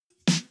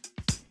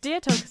Dear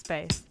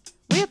Talkspace,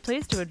 we are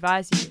pleased to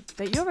advise you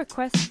that your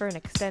request for an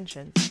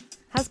extension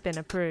has been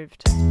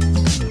approved.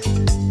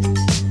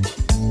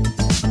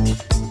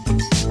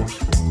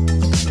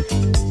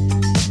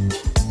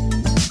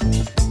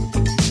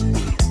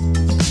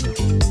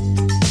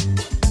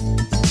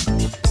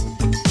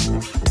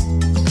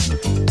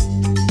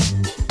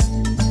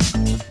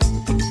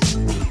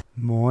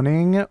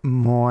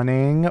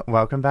 Morning.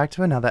 Welcome back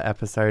to another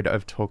episode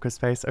of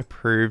Talkspace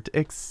Approved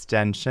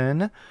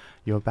Extension.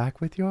 You're back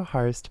with your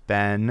host,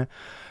 Ben,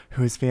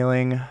 who is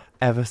feeling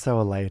ever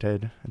so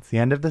elated. It's the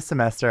end of the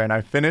semester and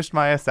I finished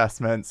my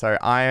assessment, so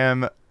I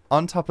am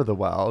on top of the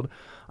world.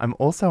 I'm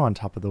also on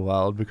top of the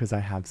world because I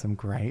have some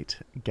great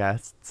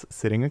guests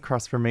sitting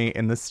across from me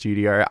in the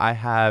studio. I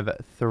have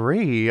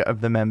 3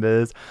 of the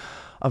members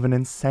of an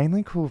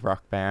insanely cool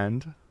rock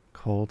band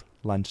called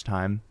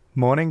LUNCHTIME.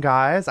 Morning,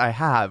 guys. I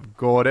have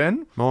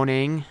Gordon.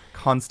 Morning.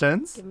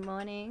 Constance. Good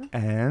morning.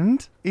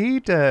 And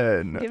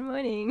Eden. Good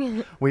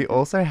morning. We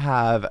also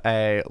have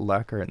a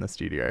lurker in the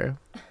studio,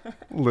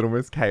 little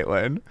Miss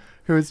Caitlin,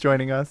 who is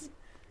joining us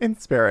in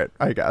spirit,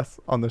 I guess,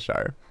 on the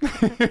show.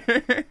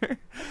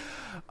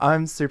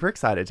 I'm super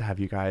excited to have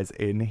you guys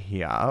in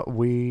here.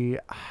 We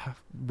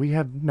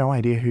have no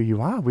idea who you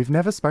are. We've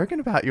never spoken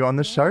about you on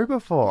the show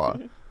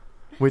before.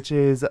 Which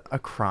is a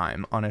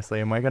crime, honestly,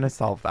 and we're going to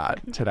solve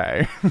that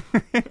today.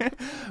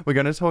 We're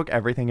going to talk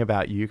everything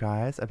about you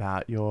guys,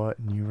 about your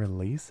new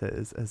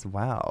releases as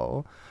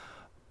well.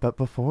 But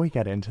before we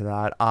get into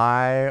that,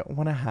 I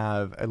want to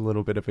have a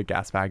little bit of a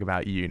gas bag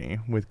about uni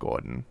with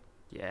Gordon.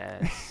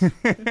 Yes.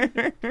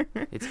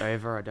 It's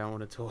over. I don't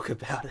want to talk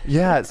about it.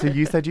 Yeah, so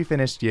you said you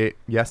finished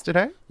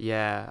yesterday?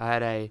 Yeah, I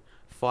had a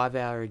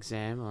 5-hour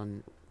exam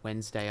on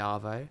Wednesday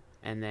Arvo.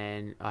 And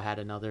then I had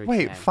another exam.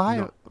 Wait,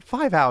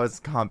 5 hours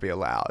can't be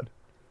allowed.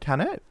 Can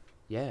it?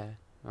 Yeah.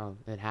 Well,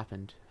 it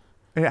happened.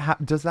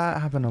 Does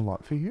that happen a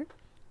lot for you?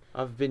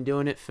 I've been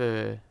doing it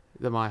for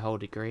my whole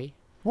degree.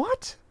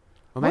 What?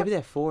 Or maybe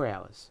they're 4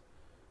 hours.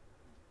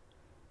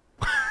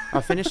 I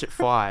finished at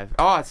 5.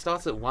 Oh, it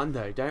starts at 1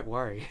 though. Don't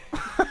worry.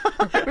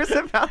 I was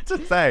about to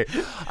say,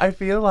 I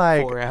feel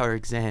like 4-hour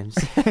exams.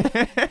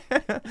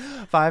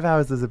 5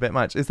 hours is a bit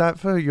much. Is that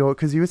for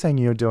because you were saying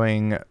you're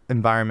doing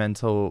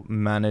environmental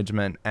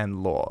management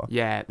and law?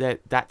 Yeah,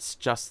 that's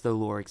just the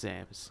law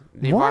exams.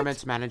 The What?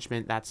 environmental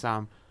management, that's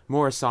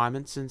more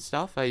assignments and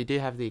stuff. You do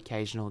have the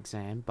occasional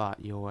exam,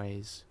 but you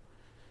always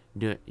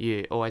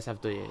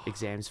have the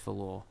exams for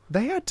law.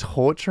 They are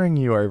torturing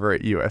you over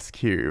at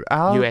USQ.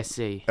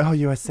 USC. Oh,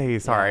 USC.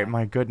 Sorry, Yeah.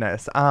 my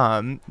goodness.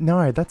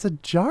 No, that's a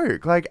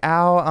joke. Like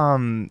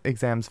our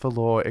exams for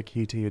law at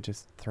QT are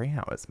just 3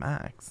 hours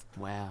max.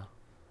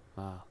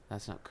 Wow,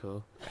 that's not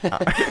cool.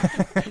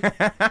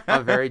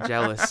 I'm very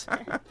jealous.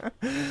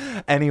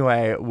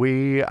 Anyway,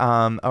 we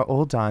are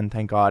all done,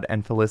 thank God.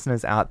 And for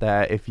listeners out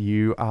there, if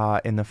you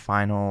are in the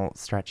final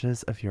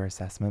stretches of your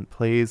assessment,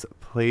 please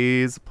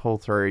pull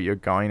through. You're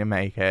going to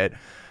make it.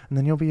 And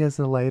then you'll be as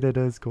elated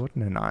as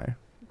Gordon and I.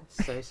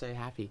 So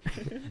happy.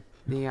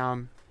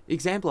 The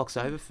exam block's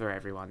over for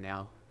everyone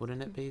now,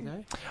 wouldn't it be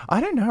though?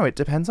 I don't know. It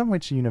depends on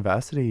which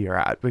university you're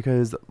at,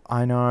 because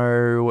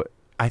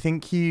I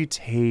think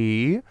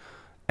QT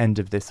end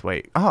of this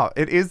week. Oh,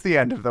 it is the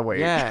end of the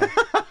week. Yeah.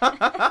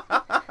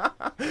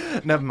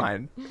 Never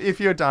mind. If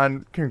you're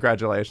done,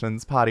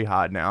 congratulations. Party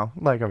hard now.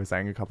 Like I was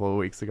saying a couple of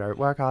weeks ago,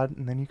 work hard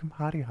and then you can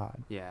party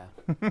hard. Yeah.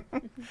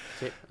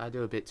 I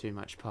do a bit too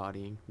much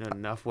partying, not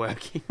enough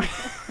working.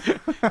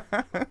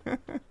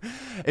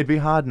 It'd be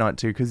hard not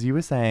to, because you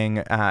were saying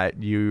at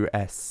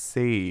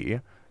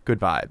USC, good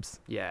vibes.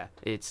 Yeah,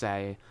 it's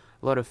a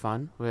lot of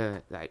fun.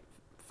 We're like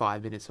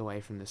 5 minutes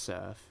away from the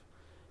surf,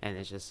 and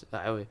it's just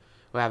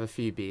we'll have a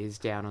few beers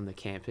down on the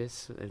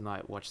campus and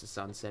like watch the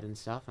sunset and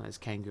stuff, and there's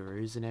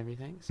kangaroos and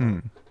everything,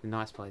 so a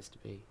nice place to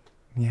be.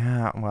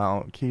 Yeah,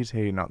 well,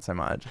 QT, not so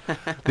much.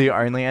 The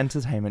only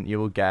entertainment you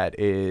will get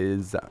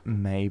is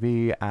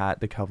maybe at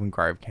the Kelvin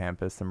Grove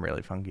campus, some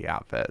really funky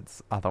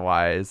outfits.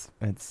 Otherwise,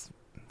 it's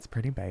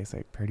pretty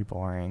basic, pretty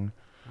boring.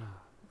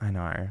 I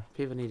know.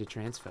 People need to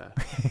transfer.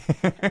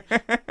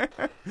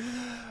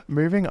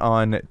 Moving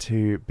on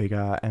to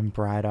bigger and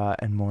brighter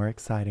and more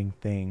exciting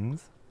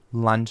things.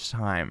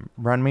 LUNCHTIME.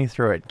 Run me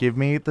through it. Give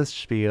me the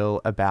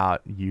spiel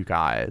about you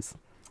guys.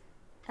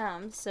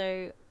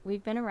 So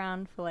we've been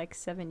around for like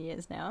 7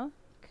 years now,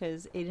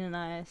 because Eden and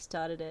I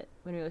started it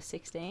when we were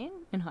 16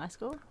 in high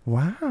school.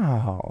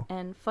 Wow.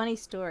 And funny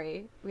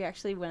story, we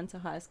actually went to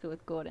high school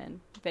with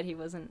Gordon, but he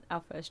wasn't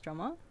our first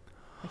drummer.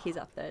 Like, he's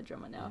our third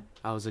drummer now.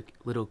 I was a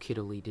little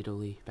kiddly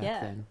diddly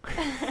back then.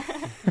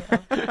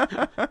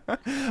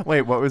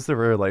 Wait, what was the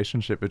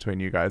relationship between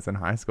you guys in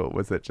high school?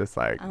 Was it just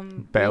like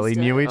barely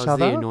knew each I was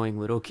other? the annoying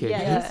little kid.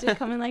 Yeah, he used to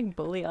come and like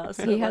bully us.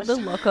 He had the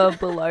locker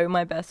below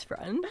my best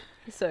friend,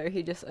 so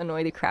he just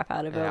annoyed the crap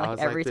out of her I like was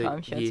every the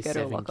time she had to year go to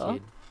a 7 locker.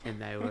 kid, and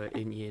they were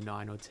in year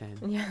 9 or 10.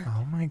 Yeah.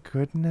 Oh my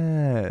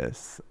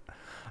goodness.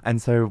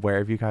 And so where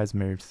have you guys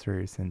moved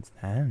through since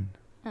then?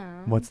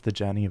 What's the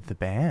journey of the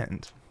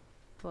band?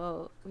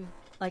 Well,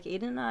 like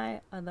Eden and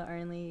I are the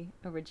only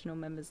original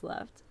members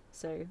left,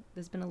 So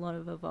there's been a lot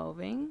of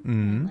evolving Mhm.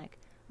 and like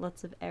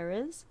lots of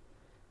errors.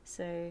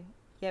 So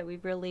yeah,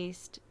 we've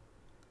released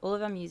all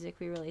of our music.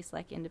 We released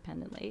like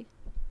independently.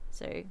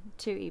 So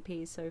 2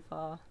 EPs so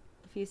far,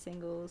 a few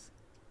singles.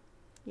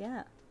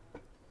 Yeah.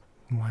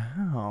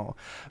 Wow.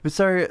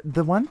 So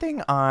the one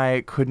thing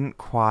I couldn't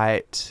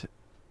quite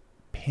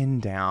pin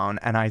down,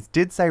 and I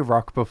did say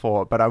rock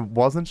before, but I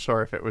wasn't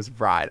sure if it was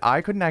right.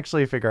 I couldn't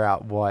actually figure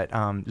out what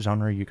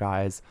genre you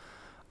guys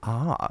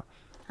are.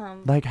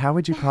 Like, how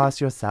would you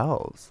class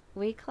yourselves?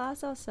 We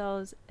class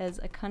ourselves as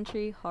a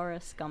country horror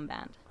scum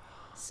band.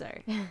 So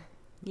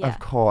yeah. Of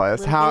course.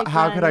 Little How bit of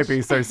how could I grunge.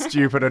 be so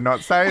stupid and not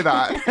say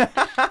that?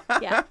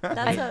 Yeah,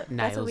 that's what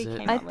Nails we it.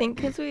 came I up think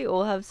with. because we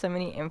all have so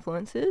many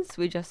influences,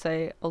 we just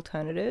say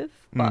alternative,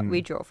 but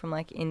we Mm. draw from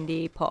like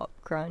indie, pop,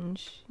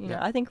 grunge. You know,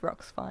 Yeah. I think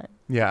rock's fine.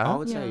 Yeah. I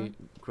would Yeah. say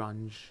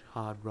grunge,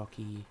 hard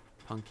rocky,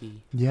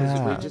 punky. 'Cause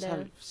Yeah. we just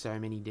have so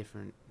many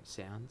different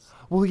sounds.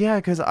 Well, yeah,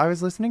 because I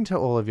was listening to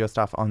all of your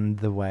stuff on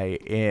the way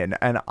in,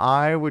 and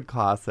I would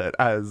class it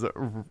as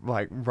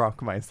like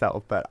rock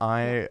myself, but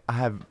I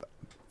have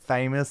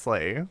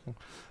famously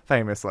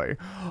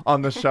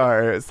on the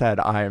show said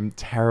I'm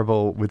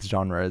terrible with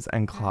genres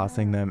and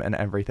classing them and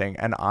everything,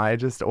 and I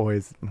just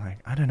always like,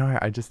 I don't know,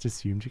 I just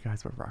assumed you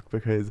guys were rock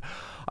because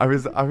I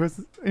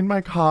was in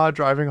my car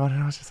driving on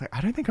and I was just like, I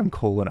don't think I'm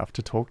cool enough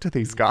to talk to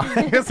these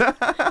guys.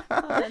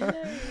 Oh, no.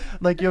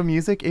 Like, your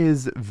music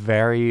is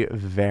very,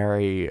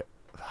 very,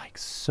 like,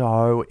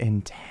 so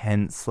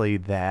intensely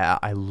there.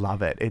 I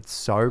love it. It's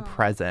so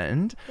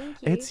present.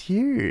 Thank you. It's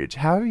huge.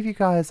 How have you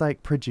guys,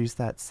 like, produced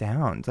that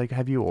sound? Like,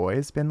 have you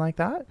always been like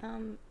that?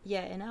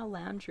 Yeah, in our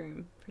lounge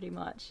room, pretty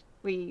much.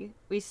 We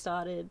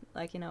started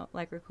like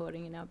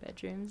recording in our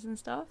bedrooms and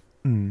stuff,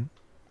 Mm.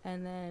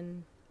 and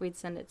then we'd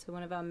send it to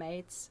one of our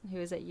mates who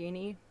was at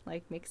uni,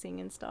 like mixing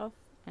and stuff,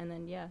 and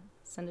then yeah,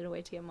 send it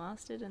away to get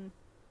mastered, and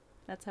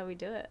that's how we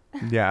do it.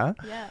 Yeah?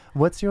 Yeah.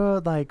 What's your,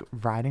 like,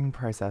 writing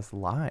process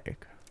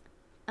like?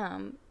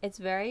 It's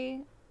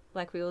very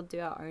like we all do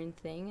our own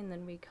thing, and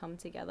then we come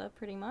together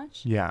pretty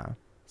much. Yeah.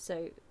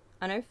 So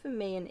I know for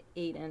me and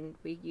Eden,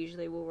 we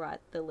usually will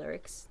write the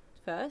lyrics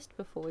first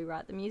before we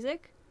write the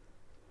music.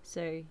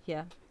 So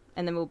yeah,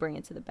 and then we'll bring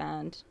it to the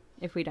band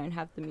if we don't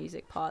have the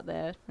music part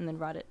there, and then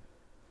write it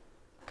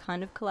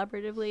kind of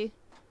collaboratively.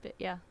 But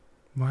yeah.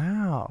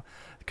 Wow.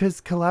 Because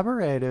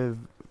collaborative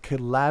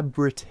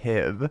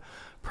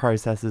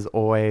processes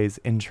always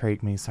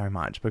intrigue me so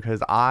much,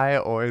 because I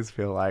always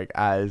feel like,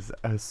 as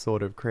a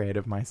sort of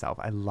creative myself,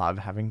 I love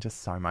having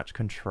just so much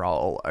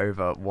control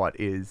over what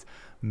is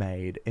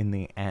made in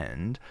the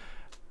end.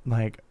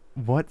 Like,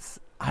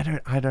 I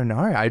don't know.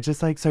 I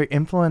just like, so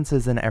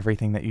influences and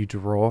everything that you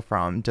draw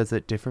from, does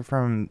it differ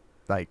from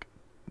like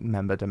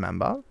member to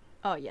member?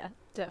 Oh yeah.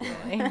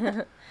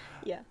 Definitely.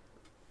 Yeah.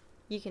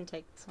 You can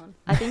take this one.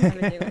 I think I'm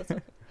gonna do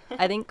also.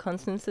 I think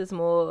Constance is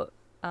more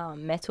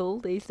metal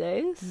these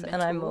days,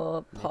 and I'm Metal?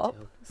 more pop.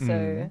 Metal. So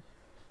Mm.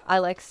 I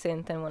like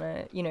synth and want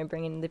to,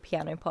 bring in the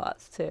piano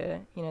parts to,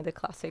 the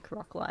classic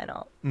rock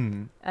lineup.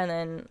 Mm. And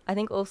then I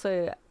think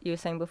also you were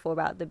saying before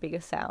about the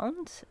bigger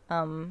sound.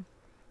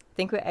 I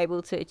think we're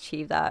able to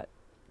achieve that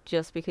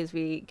just because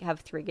we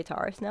have 3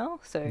 guitarists now.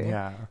 So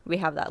Yeah. we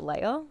have that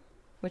layer,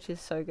 which is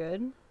so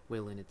good.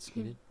 Will in its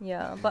skin.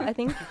 Yeah, but I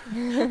think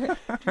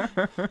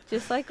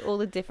just like all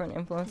the different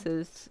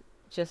influences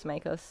just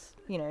make us,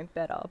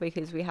 better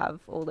because we have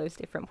all those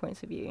different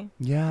points of view and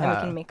we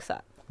Yeah. can mix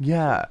that.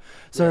 Yeah.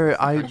 So Yeah,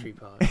 I country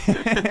part.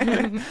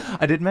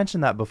 I did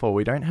mention that before.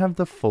 We don't have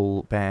the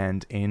full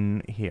band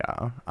in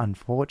here,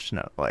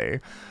 unfortunately.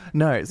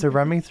 No, so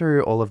run me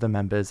through all of the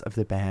members of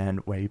the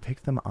band, where you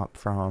picked them up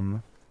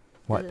from,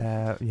 what The-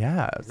 their,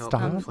 Not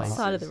start one place. off.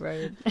 Side of the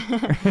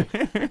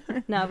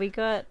road. No, we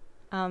got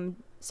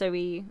so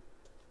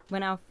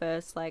when our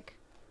first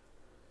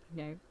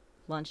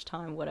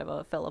lunchtime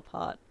whatever fell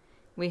apart,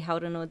 we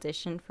held an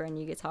audition for a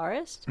new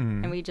guitarist,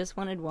 Mm. and we just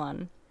wanted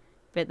one,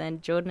 but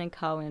then Jordan and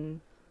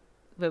Cohen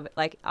were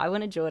like, I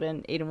wanted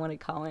Jordan, Eden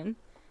wanted Cohen,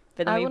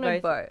 but then I we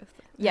wanted both.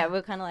 Yeah,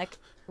 we're kind of like,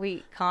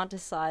 we can't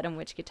decide on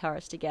which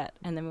guitarist to get,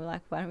 and then we're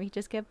like, why don't we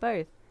just get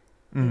both?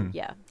 Mm.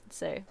 Yeah,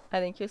 so I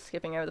think you're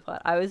skipping over the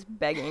part. I was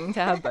begging to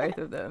have both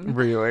of them.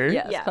 Really?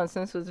 Yes, Yeah.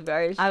 Constance was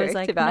very strict I was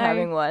like, about no,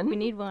 having one. we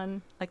need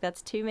one. Like,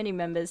 that's too many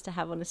members to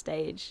have on a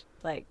stage.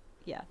 Like,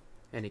 yeah,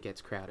 And it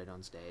gets crowded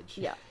on stage.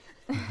 yeah.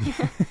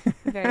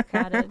 Very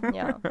crowded.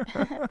 Yeah.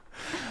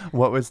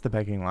 What was the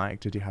begging like?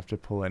 Did you have to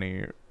pull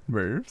any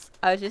moves?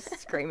 I was just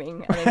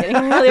screaming and then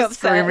getting really upset.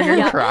 Screaming and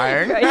Yeah.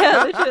 crying?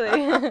 Yeah,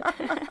 literally.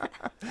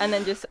 And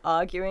then just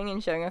arguing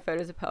and showing her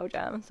photos of Pearl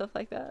Jam and stuff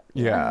like that.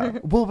 Yeah.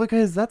 Well,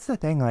 because that's the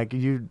thing, like,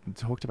 you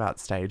talked about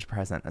stage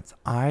presence.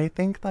 I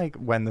think, like,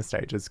 when the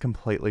stage is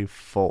completely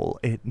full,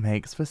 it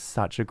makes for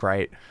such a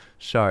great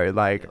show.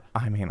 Like, Yeah.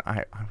 I mean,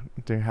 I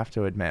do have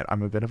to admit,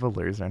 I'm a bit of a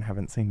loser and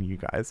haven't seen you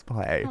guys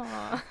play.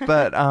 Aw.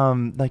 But,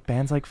 like,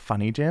 bands like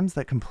Funny Gyms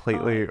that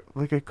completely,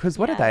 like, because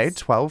what are they, Yes.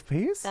 12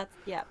 piece? That's,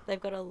 yeah, they've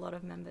got a lot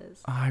of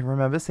members. I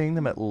remember seeing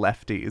them at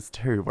Lefties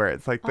too, where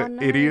it's like the Oh,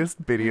 no.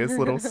 ittiest bittiest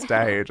little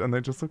stage, and they're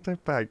just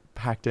looked like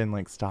packed in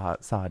like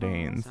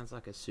sardines. Sounds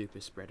like a super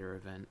spreader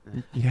event.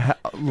 Yeah,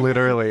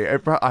 literally.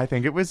 I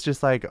think it was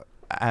just like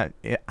at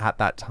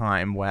that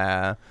time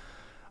where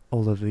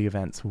all of the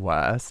events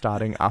were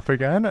starting up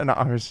again, and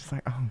I was just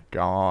like, oh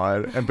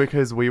god. And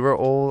because we were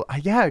all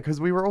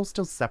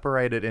still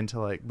separated into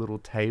like little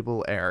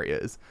table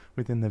areas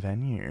within the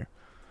venue.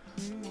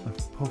 Oh,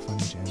 poor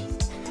funny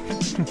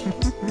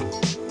James.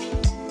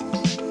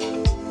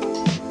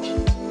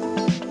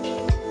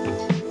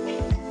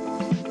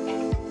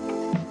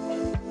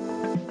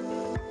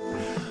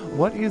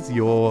 What is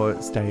your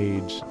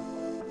stage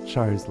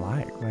shows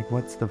like? Like,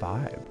 what's the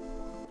vibe?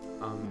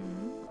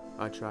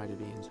 I try to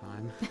be in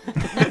time.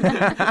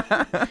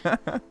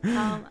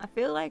 I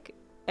feel like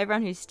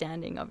everyone who's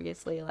standing,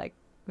 obviously, like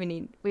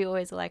we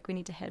always like we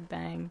need to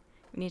headbang,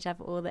 we need to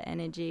have all the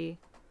energy.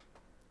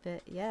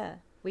 But yeah,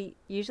 we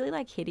usually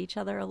like hit each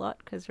other a lot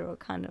because we're all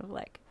kind of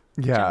like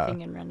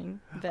jumping and running.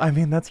 But I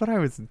mean, that's what I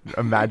was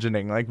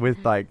imagining, like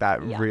with like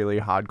that Yeah. really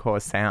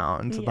hardcore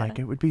sound. Yeah. Like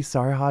it would be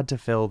so hard to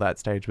fill that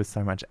stage with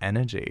so much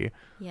energy.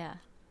 yeah,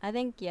 I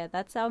think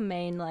that's our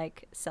main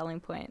like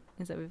selling point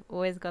is that we've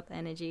always got the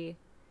energy.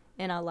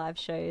 In our live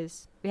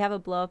shows, we have a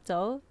blow-up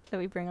doll that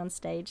we bring on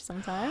stage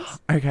sometimes.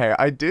 Okay,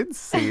 I did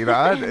see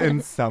that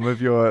in some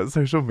of your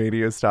social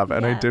media stuff,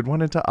 and I Yeah. did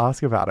wanted to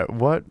ask about it.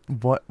 What?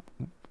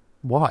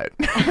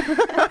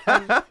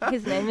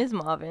 His name is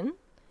Marvin,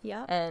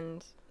 Yeah.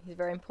 and he's a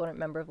very important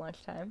member of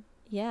Lunchtime.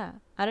 Yeah.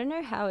 I don't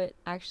know how it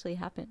actually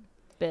happened,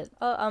 but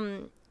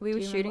We Do were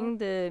you shooting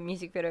the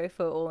music video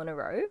for All in a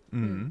Row,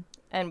 Mm.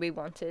 and we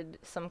wanted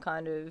some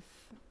kind of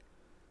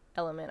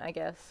element, I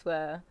guess,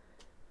 where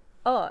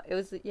it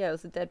was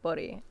a dead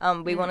body.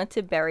 We wanted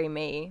to bury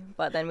me,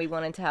 but then we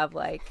wanted to have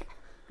like,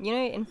 you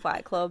know, in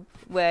Fight Club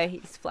where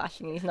he's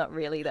flashing and he's not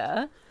really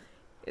there.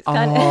 It's Oh,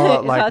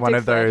 it's like hard one to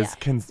of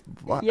explain.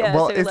 those. Yeah,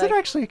 Well, so, is it like-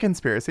 actually a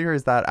conspiracy, or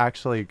is that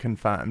actually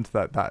confirmed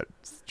that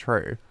that's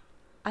true?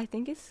 I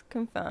think it's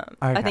confirmed.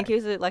 I think Okay.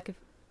 it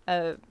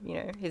was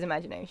his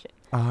imagination.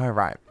 Oh,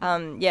 right.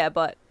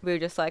 But we were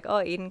just like,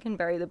 oh, Eden can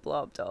bury the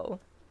blow-up doll.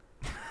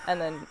 And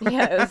then,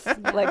 it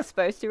was like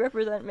supposed to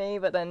represent me,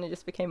 but then it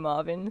just became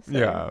Marvin. So,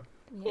 Yeah.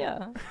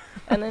 Yeah.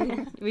 And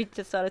then we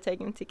just started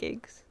taking him to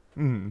gigs.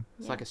 Mm.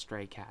 It's like a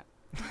stray cat.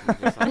 You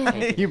just, like,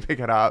 take You it. pick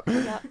it up.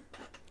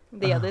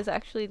 The others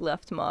actually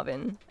left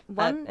Marvin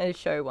One- at a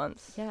show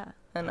once. yeah.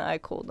 And I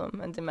called them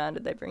and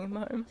demanded they bring him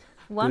home.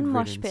 One Good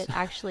mosh riddance. pit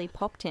actually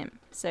popped him.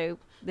 So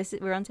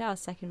we're on to our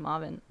second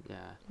Marvin. Yeah.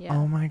 Yeah.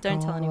 Oh my god.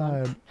 Don't tell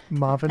anyone.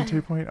 Marvin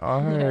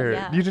 2.0.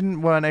 Yeah. You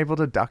weren't able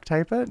to duct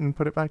tape it and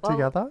put it back Well,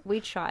 together?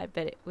 We tried,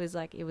 but it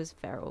was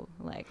feral.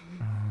 Like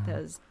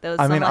there was I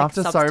some, mean, like,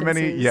 after so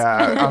many, substances.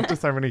 after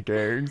so many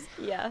gigs.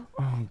 Yeah.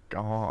 Oh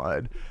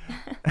god.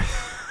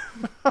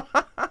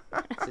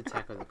 It's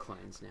Attack of the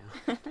Clones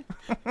now.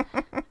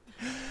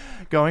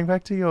 Going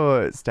back to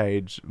your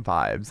stage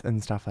vibes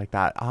and stuff like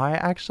that,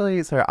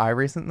 I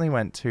recently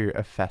went to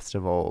a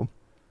festival,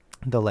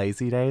 the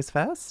Lazy Days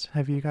Fest.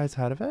 Have you guys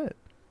heard of it?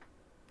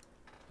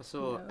 I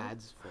saw No.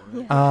 ads for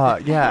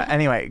it. Yeah.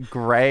 Anyway,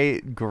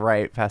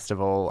 great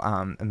festival.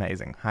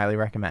 Amazing. Highly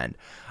recommend.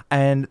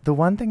 And the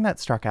one thing that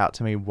struck out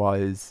to me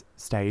was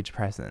stage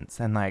presence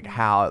and like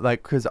how,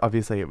 like, because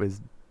obviously it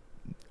was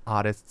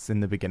artists in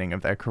the beginning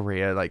of their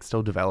career, like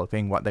still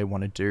developing what they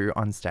want to do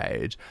on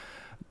stage.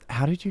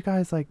 How did you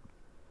guys like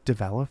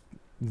develop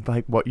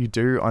like what you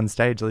do on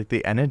stage, like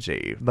the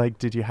energy? Like,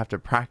 did you have to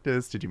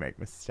practice? Did you make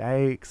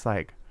mistakes?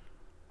 Like,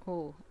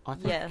 Oh, I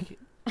yeah.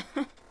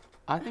 think,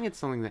 I think it's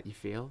something that you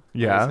feel. Like,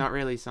 Yeah. it's not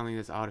really something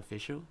that's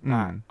artificial.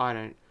 Mm.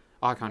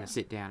 I kind of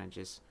sit down and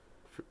just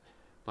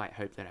like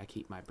hope that I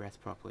keep my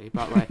breath properly.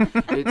 But like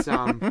it's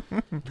I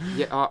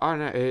don't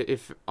know,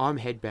 if I'm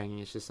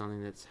headbanging, it's just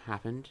something that's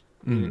happened.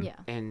 Mm. Yeah.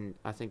 And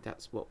I think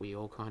that's what we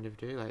all kind of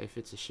do. Like if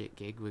it's a shit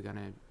gig, we're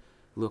gonna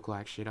look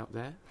like shit up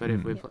there. But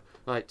if we Yeah.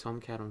 like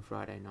Tomcat on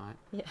Friday night,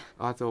 Yeah.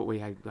 I thought we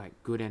had like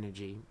good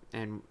energy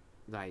and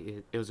like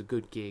it was a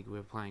good gig. We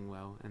were playing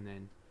well, and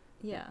then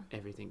Yeah.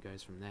 everything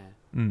goes from there.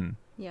 Mm.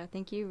 Yeah, I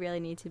think you really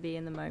need to be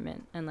in the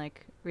moment and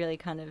like really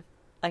kind of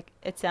like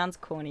it sounds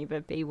corny,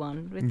 but be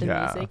one with the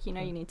Yeah. music. You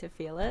know, you need to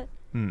feel it,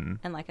 Mm.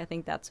 and like I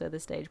think that's where the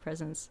stage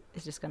presence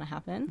is just gonna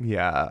happen.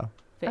 Yeah.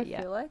 But I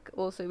yeah, feel like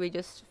also we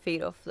just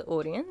feed off the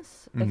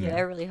audience. Mhm. If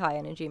they're really high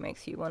energy,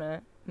 makes you want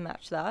to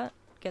match that,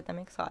 get them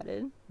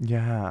excited.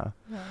 Yeah.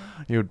 Yeah.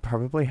 You would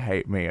probably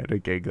hate me at a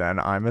gig then.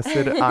 I'm a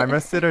sitter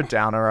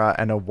downerer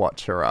and a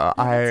watcherer.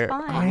 that's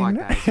fine. I'm like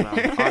know- that as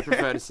well. I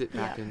prefer to sit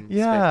back and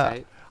Yeah.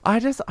 spectate.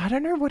 I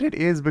don't know what it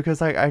is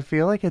because like I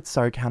feel like it's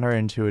so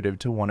counterintuitive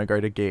to want to go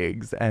to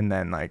gigs and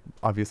then like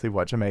obviously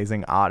watch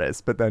amazing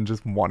artists, but then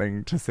just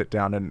wanting to sit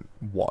down and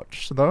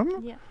watch them.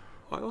 yeah,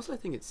 I also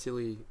think it's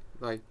silly,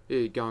 like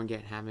go and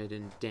get hammered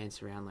and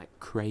dance around like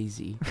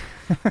crazy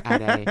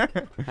at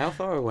a. How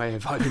far away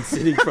have I been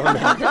sitting from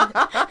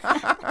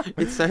that?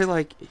 It's so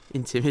like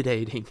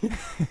intimidating.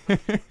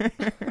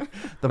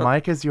 The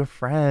mic is your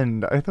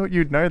friend. I thought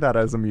you'd know that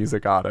as a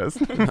music artist.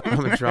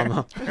 I'm a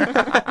drummer.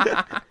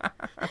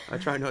 I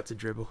try not to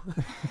dribble.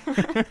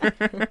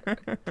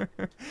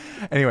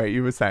 Anyway,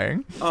 you were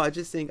saying? Oh, I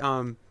just think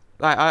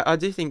like I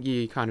do think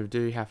you kind of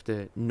do have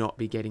to not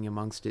be getting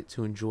amongst it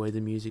to enjoy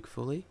the music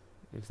fully,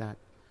 if that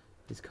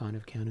is kind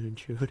of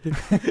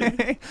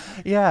counterintuitive.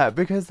 Yeah,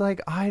 because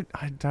like I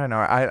don't know.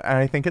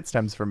 I think it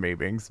stems from me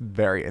being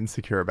very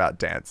insecure about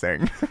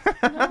dancing.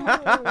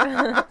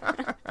 No.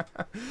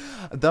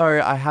 Though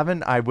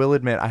I will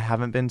admit I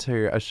haven't been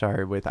to a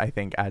show with I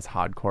think as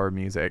hardcore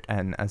music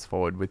and as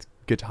forward with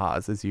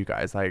guitars as you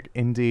guys. Like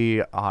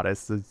indie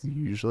artists is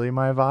usually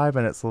my vibe,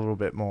 and it's a little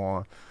bit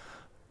more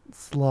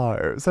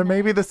slow. So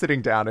maybe the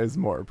sitting down is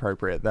more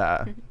appropriate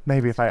there.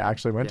 Maybe if I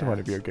actually went to one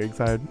of your gigs,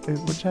 it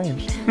would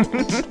change.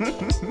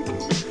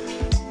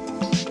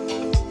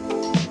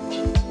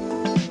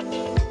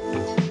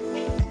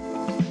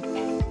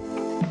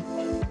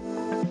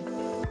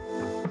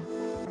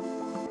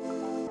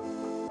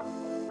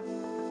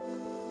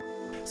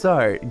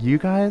 So, you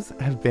guys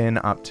have been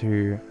up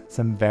to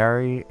some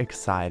very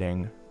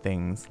exciting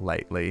things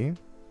lately.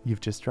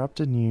 You've just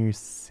dropped a new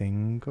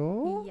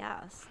single.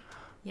 Yes.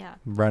 Yeah.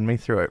 Run me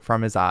through it.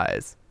 From His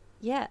Eyes.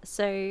 Yeah.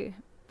 So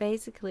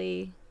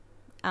basically,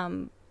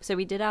 so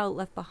we did our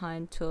Left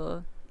Behind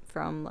tour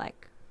from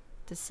like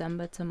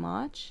December to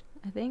March,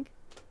 I think.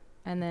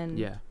 And then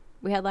Yeah.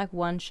 we had like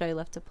one show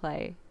left to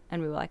play,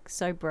 and we were like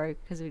so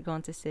broke because we'd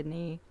gone to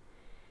Sydney.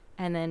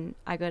 And then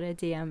I got a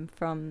DM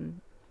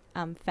from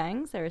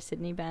Fangs. They're a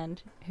Sydney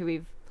band who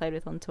we've played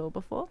with on tour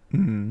before.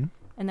 Mm-hmm.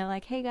 And they're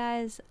like, hey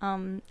guys,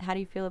 how do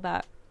you feel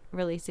about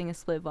releasing a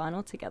split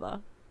vinyl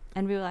together?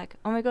 And we were like,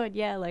 oh my god,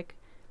 yeah, like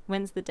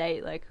when's the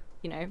date, like,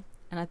 you know?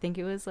 And I think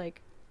it was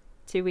like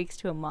 2 weeks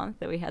to a month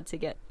that we had to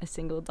get a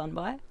single done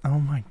by. Oh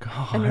my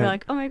god. And we were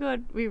like, oh my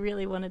god, we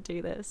really want to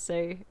do this.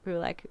 So we were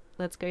like,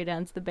 let's go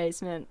down to the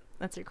basement,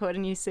 let's record a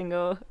new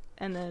single.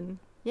 And then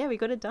yeah, we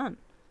got it done.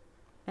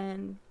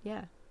 And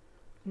yeah,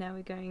 now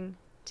we're going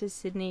to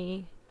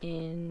Sydney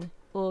in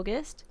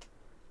August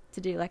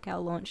to do like our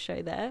launch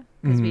show there,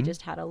 because we Mhm.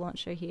 just had a launch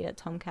show here at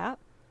Tomcat.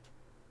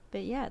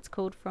 But yeah, it's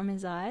called From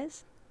His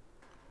Eyes.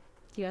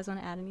 Do you guys want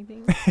to add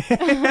anything?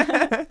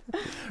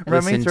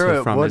 Run me Listen through to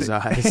it. From What, His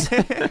Eyes.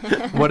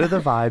 what are the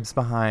vibes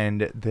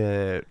behind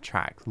the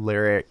track?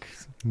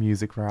 Lyrics,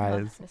 music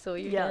wise? That's all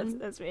you Yeah, did.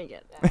 that's me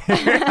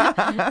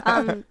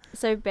again.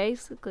 So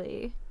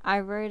basically, I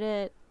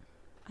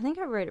think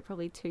I wrote it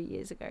probably 2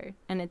 years ago,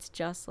 and it's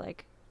just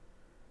like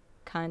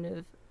kind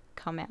of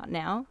come out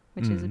now,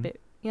 which is a Mhm.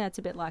 bit, it's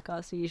a bit like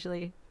us.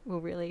 Usually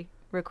we'll really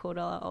record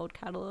all our old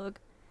catalogue.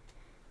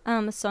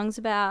 The song's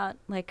about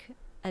like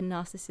a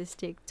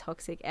narcissistic,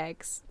 toxic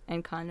ex,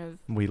 and kind of,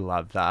 We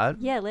love that.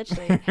 yeah,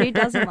 literally, who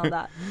doesn't love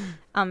that?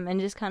 And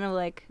just kind of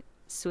like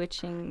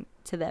switching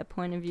to their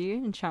point of view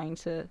and trying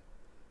to,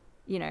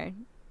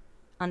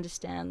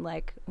 understand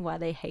like why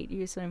they hate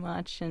you so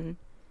much.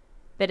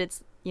 But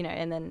it's,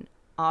 and then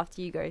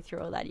after you go through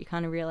all that, you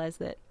kind of realize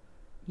that,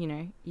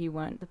 you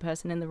weren't the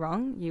person in the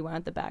wrong, you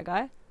weren't the bad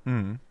guy.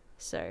 Mm.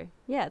 So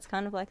yeah, it's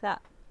kind of like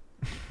that.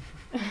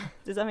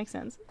 Does that make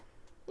sense?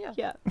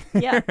 Yeah.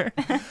 Yeah.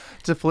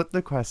 To flip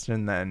the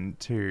question then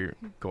to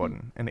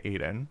Gordon and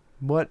Eden,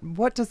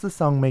 what does the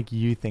song make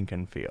you think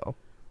and feel?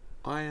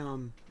 I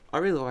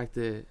really like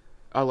the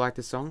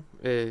song.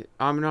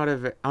 I'm not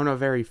a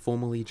very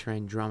formally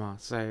trained drummer,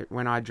 so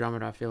when I drum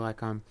it, I feel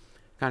like I'm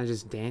kind of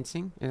just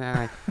dancing.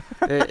 And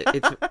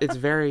it's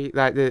very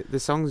like the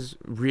song's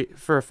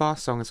for a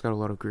fast song, it's got a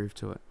lot of groove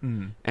to it,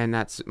 and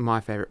that's my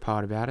favorite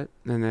part about it.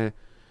 And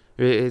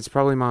it's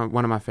probably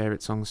one of my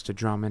favorite songs to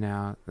drum in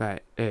our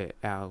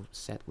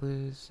set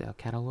list, our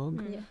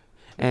catalog. Yeah.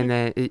 And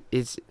then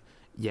it's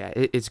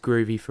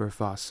groovy for a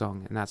fast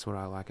song, and that's what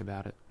I like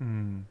about it.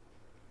 Mm.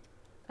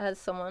 As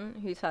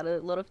someone who's had a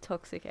lot of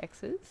toxic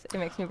exes, it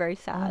makes me very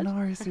Oh sad.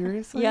 no,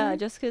 seriously? Yeah,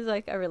 just because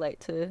like I relate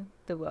to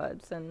the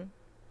words, and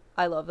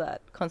I love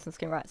that Constance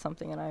can write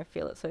something and I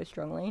feel it so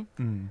strongly.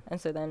 Mm.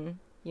 And so then,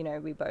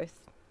 we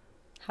both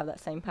have that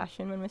same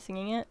passion when we're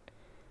singing it.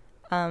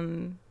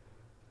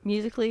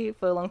 Musically,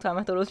 for a long time,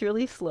 I thought it was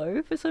really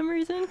slow for some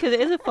reason, because it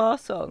is a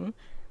fast song.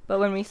 But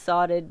when we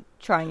started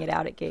trying it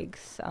out at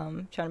gigs,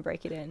 trying to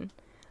break it in,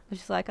 I was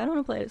just like, I don't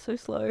want to play it so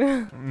slow.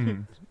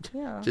 Mm.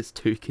 Yeah. Just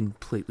two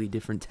completely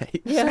different takes.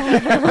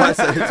 Yeah. I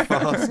said it's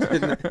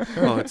fast.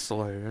 Oh, it's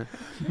slow.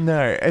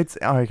 No, it's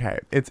okay.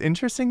 It's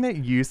interesting that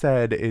you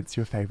said it's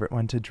your favorite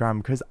one to drum,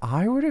 because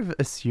I would have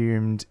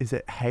assumed, is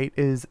it Hate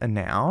is a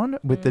Noun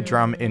with the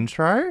drum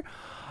intro?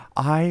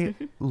 I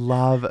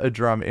love a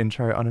drum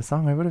intro on a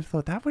song. I would have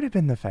thought that would have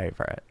been the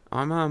favorite.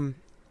 I'm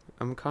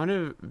kind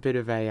of a bit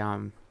of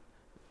a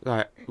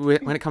like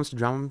when it comes to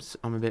drums,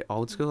 I'm a bit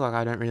old school. Like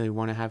I don't really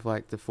want to have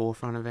like the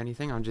forefront of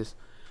anything. I'm just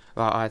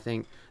I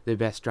think the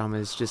best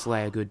drummers just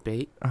lay a good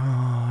beat.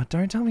 Oh,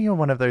 don't tell me you're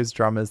one of those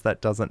drummers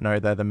that doesn't know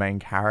they're the main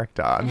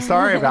character. I'm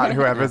sorry about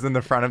whoever's in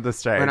the front of the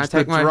stage. When I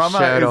take the my drummer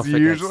shirt is off, it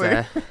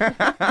usually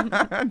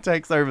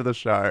takes over the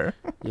show.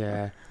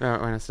 Yeah,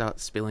 when I start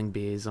spilling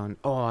beers on.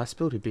 Oh, I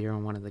spilled a beer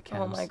on one of the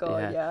cabs. Oh my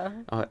god, yeah.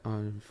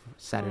 On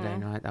Saturday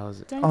night, that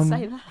was. Don't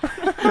say that.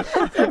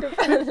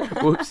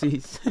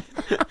 Whoopsies.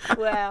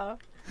 Wow.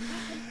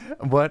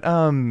 What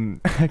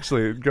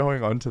actually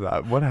going on to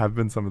that, what have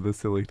been some of the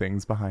silly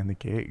things behind the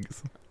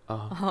gigs?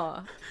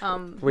 Oh.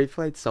 Oh, We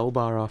played Soul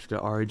Bar after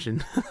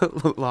Origin,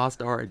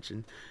 last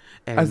Origin.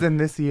 And As in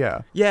this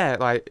year. yeah,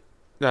 like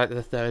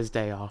the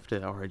Thursday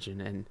after Origin,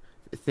 and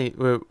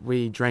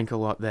we drank a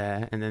lot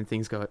there, and then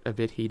things got a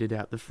bit heated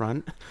out the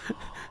front.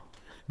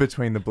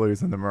 Between the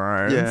Blues and the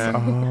Maroons. Yeah.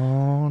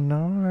 Oh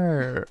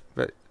no.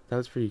 That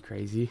was pretty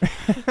crazy.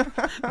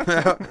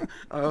 I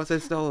also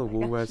stole a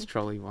Woolworths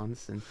trolley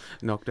once and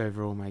knocked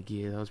over all my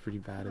gear. That was pretty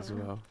bad as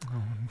well.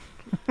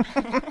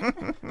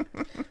 I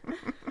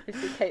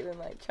see Caitlin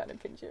like trying to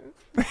pinch him.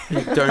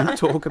 Don't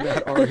talk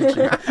about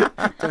Origin.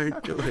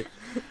 Don't do it.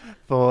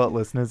 For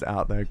listeners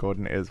out there,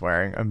 Gordon is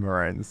wearing a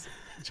Maroons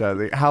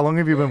jersey. How long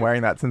have you been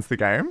wearing that, since the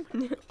game?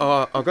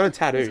 Oh, I've got a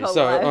tattoo, His whole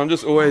so life. I'm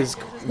just always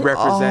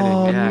representing.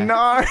 Oh yeah.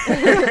 no.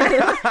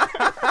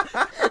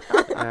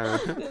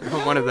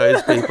 I'm one of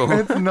those people.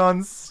 It's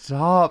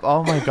non-stop.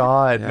 Oh my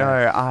god. Yeah.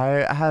 No,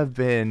 I have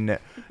been,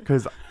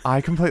 because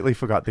I completely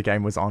forgot the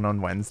game was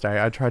on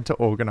Wednesday. I tried to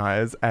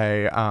organize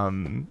a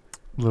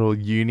little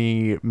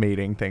uni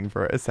meeting thing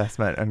for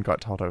assessment and got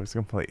told I was a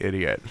complete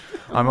idiot.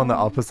 I'm on the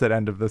opposite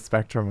end of the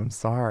spectrum. I'm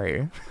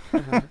sorry.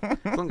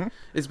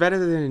 It's better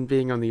than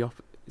being on the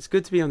it's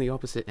good to be on the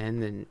opposite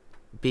end than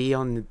be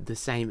on the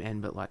same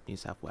end but like New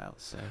South Wales,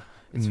 so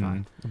it's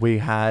fine. We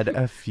had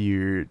a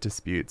few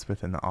disputes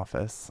within the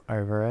office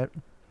over it,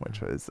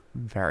 which was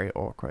very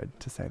awkward,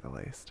 to say the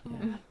least.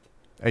 Yeah.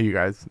 Are you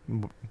guys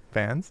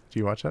fans? Do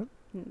you watch it?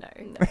 No.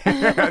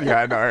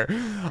 Yeah, no.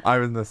 I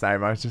was the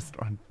same. I was just,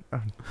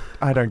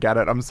 I don't get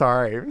it. I'm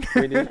sorry.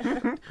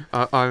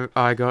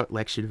 I got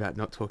lectured about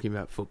not talking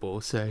about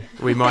football, so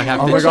we might have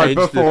Oh to my god, change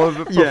before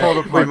the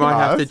podcast. we might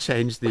have to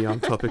change the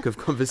topic of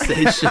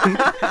conversation.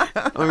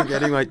 I'm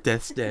getting like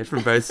death stared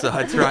from both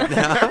sides right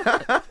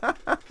now.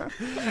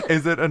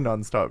 Is it a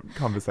non-stop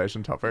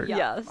conversation topic?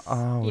 Yes.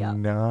 Oh Yeah.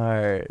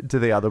 no. Do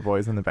the other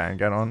boys in the band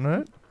get on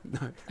it?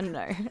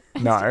 No.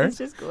 No. It's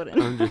just Gordon.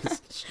 I'm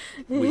just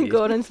weird.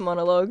 Gordon's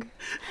monologue.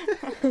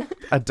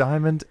 A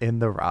diamond in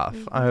the rough.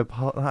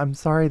 I'm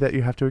sorry that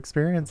you have to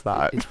experience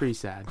that. It's pretty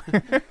sad. I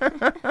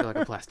feel like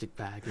a plastic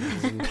bag.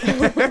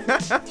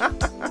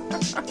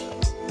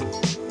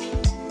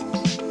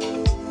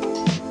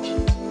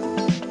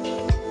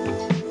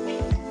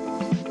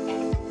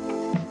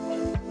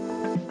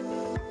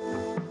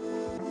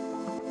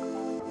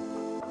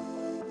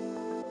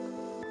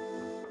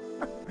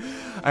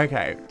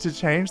 Okay, to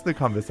change the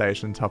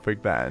conversation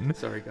topic then,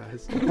 Sorry,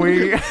 guys.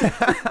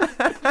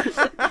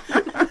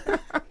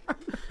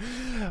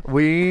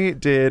 we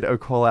did a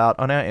call out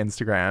on our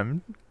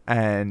Instagram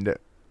and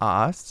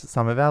asked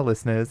some of our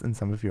listeners and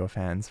some of your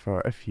fans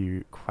for a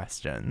few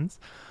questions.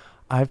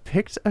 I've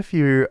picked a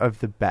few of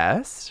the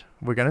best.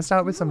 We're going to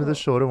start with some of the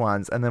shorter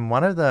ones, and then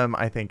one of them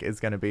I think is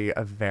going to be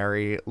a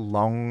very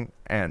long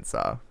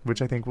answer,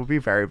 which I think will be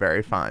very,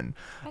 very fun.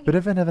 Okay. Bit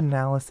of an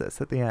analysis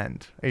at the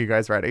end. Are you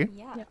guys ready?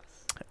 Yeah. Yes.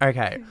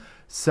 Okay,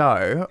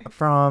 so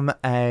from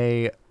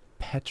a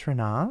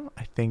Petrina,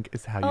 I think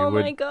is how you Oh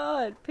would... my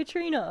god,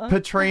 Petrina.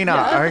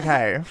 Petrina,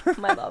 okay.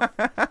 My love.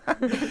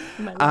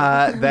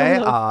 They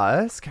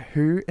ask,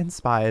 who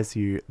inspires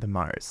you the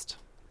most?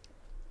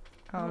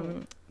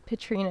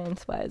 Petrina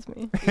inspires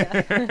me.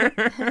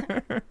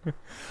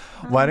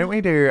 Why don't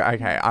we do...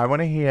 Okay, I want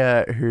to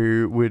hear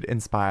who would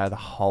inspire the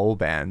whole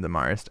band the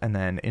most, and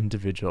then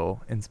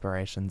individual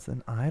inspirations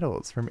and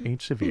idols from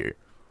each of you.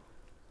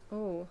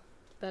 Oh,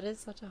 that is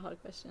such a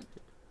hard question.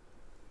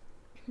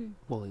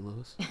 Wally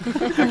Lewis.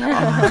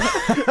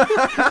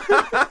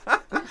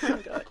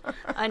 Oh god.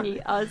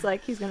 I was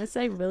like, he's gonna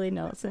say Willie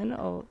Nelson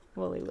or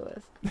Wally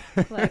Lewis.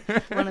 Like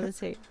one of the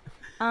two.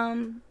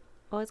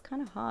 Well, it's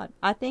kind of hard.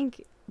 I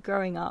think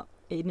growing up,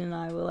 Eden and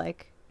I were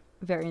like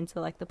very into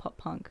like the pop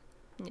punk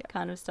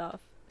kind of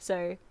stuff.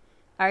 So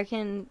I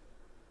reckon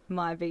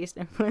my biggest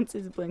influence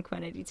is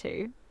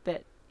Blink-182,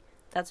 but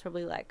that's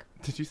probably like...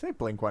 Did you say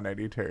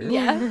Blink-182?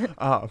 Yeah.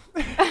 Oh.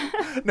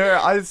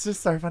 No, it's just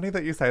so funny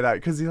that you say that,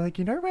 because you're like,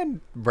 you know when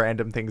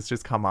random things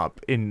just come up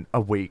in a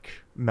week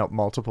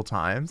multiple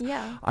times?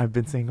 Yeah. I've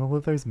been seeing all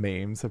of those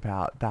memes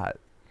about that.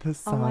 The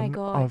Oh my son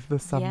God, of the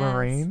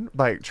submarine.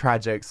 Like,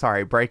 tragic.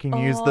 Sorry, breaking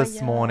news Oh, this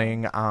yeah.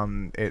 morning.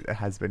 It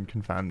has been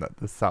confirmed that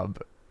the sub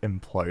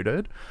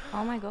imploded.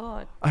 Oh my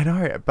god. I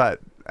know,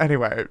 but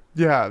anyway,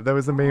 yeah, there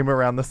was a meme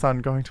around the sun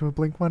going to a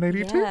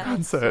Blink-182 Yeah, I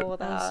concert saw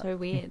That was so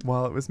weird.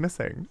 while it was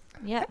missing.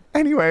 Yeah.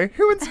 Anyway,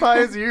 who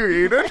inspires you,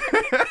 Eden?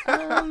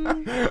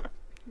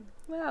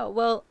 Wow.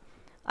 Well,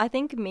 I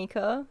think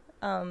Mika,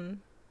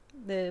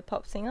 the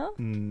pop singer,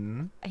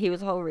 he was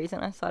the whole reason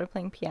I started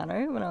playing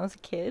piano when I was a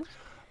kid.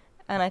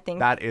 And I think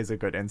That is a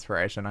good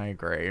inspiration, I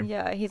agree.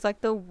 yeah, he's like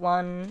the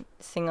one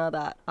singer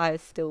that I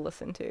still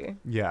listen to.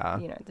 Yeah.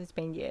 You know, there's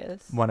been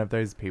years. One of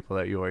those people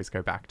that you always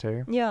go back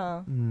to.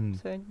 Yeah.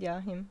 Mm. So yeah,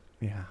 him.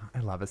 Yeah, I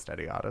love a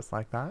steady artist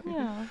like that.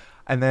 Yeah.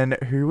 And then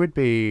who would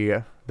be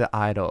the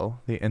idol,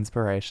 the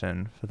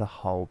inspiration for the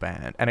whole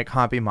band? And it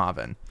can't be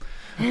Marvin.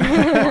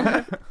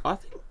 I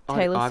think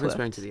Taylor I've been Swift.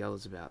 speaking to the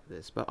others about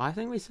this, but I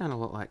think we sound a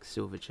lot like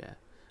Silverchair.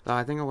 Like,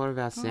 I think a lot of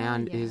our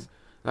sound yeah. is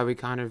like we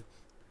kind of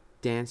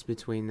dance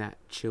between that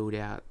chilled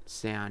out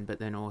sound, but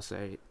then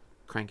also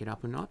crank it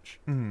up a notch,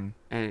 Mm.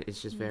 and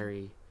it's just Yeah.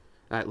 very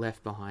like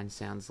Left Behind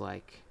sounds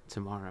like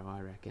Tomorrow,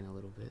 I reckon, a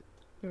little bit.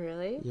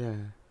 Really? Yeah,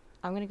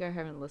 I'm gonna go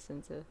home and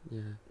listen to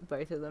yeah.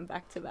 both of them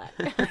back to back.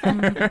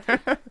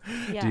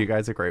 Do you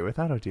guys agree with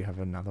that, or do you have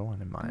another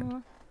one in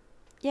mind?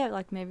 Yeah,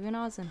 like maybe when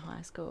I was in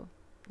high school,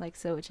 like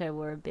Silverchair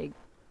were a big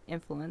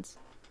influence.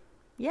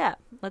 Yeah,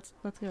 let's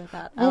go with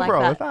that. I We'll like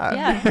roll that. with that.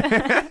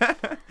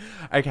 Yeah.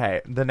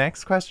 Okay, the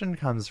next question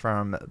comes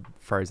from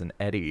Frozen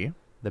Eddie,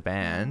 the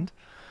band.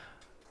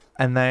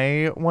 And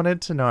they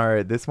wanted to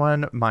know, this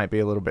one might be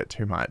a little bit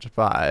too much,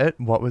 but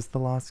what was the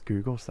last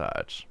Google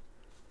search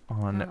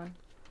on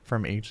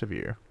from each of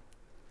you?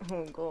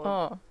 Oh god.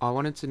 Oh, I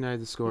wanted to know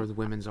the score of the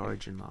Women's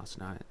Origin last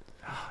night.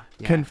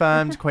 Yeah.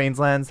 Confirmed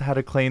Queensland's had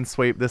a clean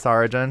sweep this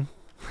origin.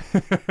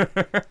 What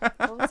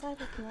was I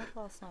looking at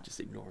last night? Just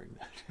ignoring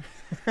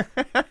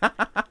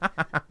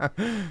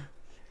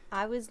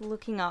I was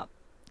looking up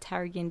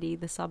Tarragindi,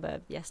 the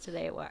suburb,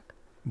 yesterday at work.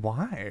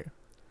 Why?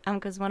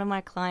 Because one of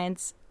my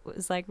clients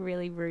was like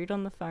really rude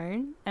on the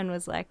phone and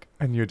was like,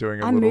 And you're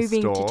doing a I'm little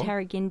moving store. to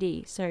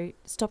Tarragindi, so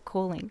stop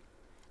calling.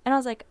 And I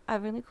was like,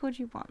 I've only called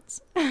you once.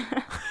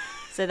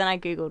 So then I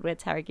Googled where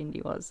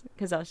Tarragindi was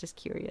because I was just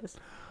curious.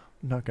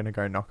 Not going to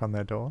go knock on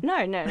their door. No.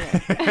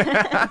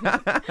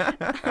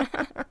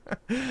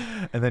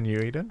 And then you,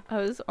 Eden? I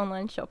was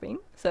online shopping,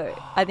 so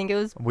I think it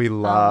was We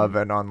love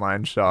an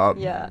online shop.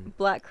 yeah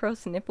Black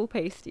Cross nipple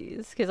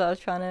pasties because I was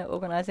trying to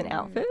organize an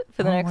outfit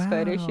for the next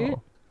photo shoot.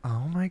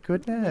 Oh my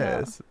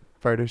goodness.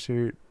 Photo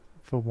shoot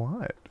for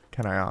what?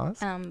 Can I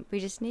ask? We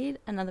just need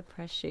another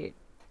press shoot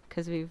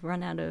because we've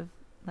run out of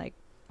like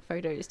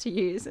photos to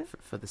use.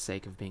 for the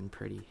sake of being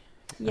pretty.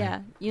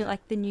 Yeah, you know,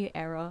 like the new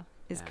era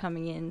is Yeah.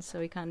 coming in, so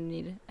we kind of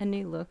need a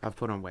new look. I've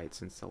put on weight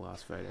since the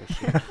last photo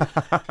shoot.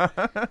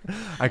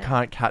 I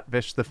can't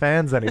catfish the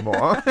fans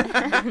anymore.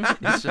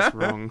 It's just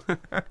wrong.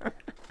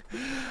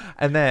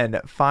 And then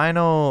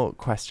final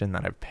question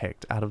that I've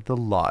picked out of the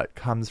lot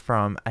comes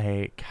from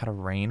a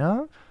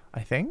Katarina, I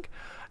think.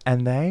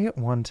 And they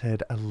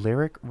wanted a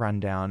lyric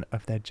rundown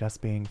of their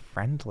Just Being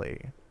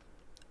Friendly.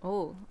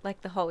 Oh,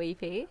 like the whole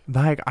EP?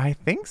 Like, I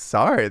think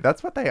so.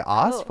 That's what they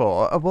asked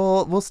for.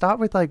 We'll start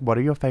with, like, what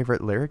are your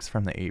favorite lyrics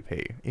from the EP?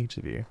 Each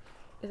of you.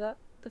 Is that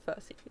the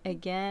first EP?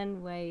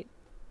 Again, wait.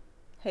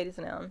 Hate is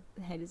a noun.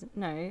 Haters,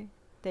 no.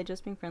 They're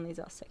Just Being Friendly is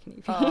our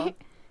second EP. Oh.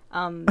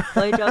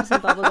 Blowjobs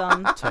and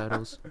Bubblegum,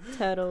 Turtles.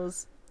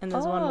 Turtles, and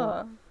there's one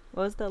more.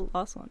 What was the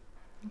last one?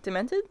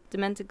 Demented?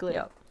 Demented Glue.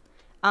 Yep.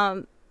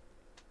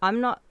 I'm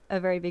not a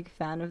very big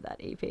fan of that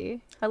EP.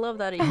 I love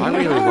that EP. I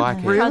really like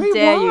it. Really? How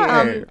dare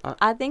Why? you?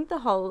 I think the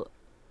whole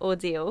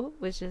ordeal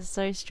was just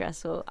so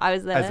stressful. I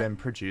was there. As in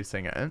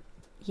producing it.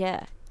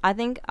 Yeah. I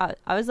think I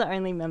was the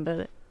only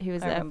member who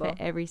was I there remember.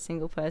 for every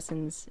single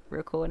person's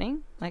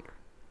recording, like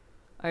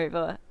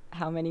over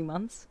how many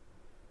months?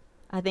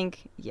 I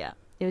think, yeah,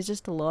 it was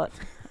just a lot.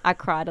 I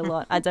cried a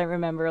lot. I don't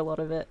remember a lot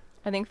of it.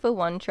 I think for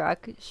one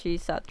track, she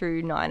sat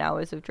through 9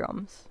 hours of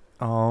drums.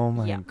 Oh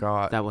my Yeah.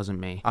 God. That wasn't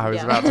me. I was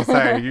Yeah. about to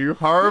say, you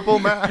horrible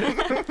man.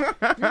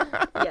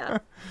 Yeah.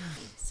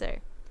 So,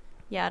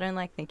 yeah, I don't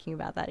like thinking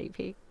about that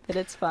EP, but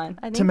it's fun.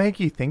 I To think make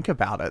you think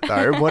about it,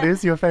 though, what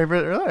is your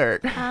favorite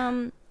lyric?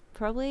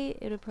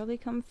 It'll probably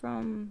come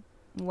from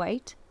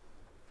Wait.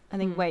 I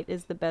think Wait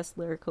is the best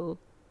lyrical,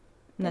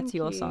 and that's Thank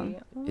your you.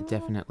 song. It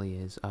definitely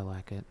is. I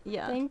like it.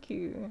 Yeah. Thank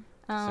you.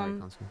 Sorry,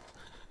 Constable.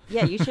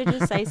 Yeah, you should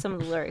just say some of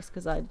the lyrics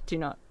because I do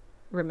not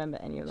remember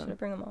any of Should I them.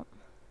 bring them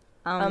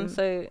up?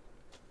 So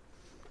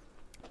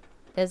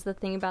there's the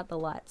thing about the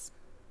lights.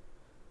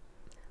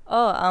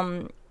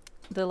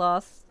 The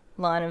last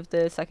line of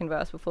the second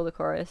verse before the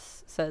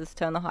chorus says,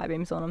 "Turn the high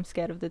beams on, I'm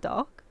scared of the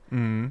dark."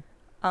 Mm.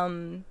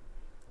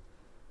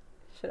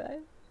 Should I?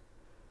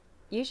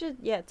 You should,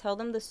 yeah, tell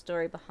them the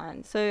story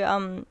behind.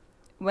 So,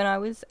 when I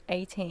was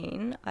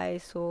 18, I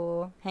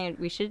saw... Hang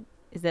on,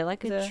 is there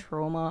like Is a there-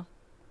 trauma,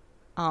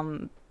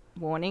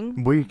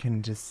 warning? We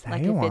can just say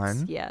Like if one.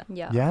 it's, yeah.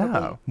 Yeah.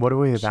 probably What are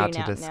we about tune to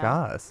out now.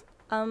 discuss?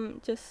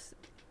 Just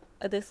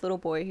this little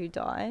boy who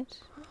died.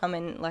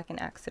 In like an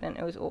accident.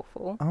 It was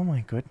awful. Oh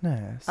my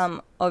goodness.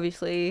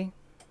 Obviously,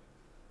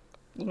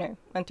 went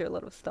through a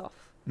lot of stuff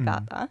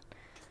about that.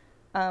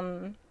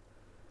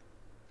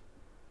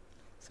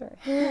 Sorry.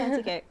 Yeah, it's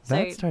okay. So,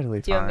 That's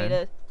totally do you fine. want me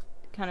to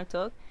kind of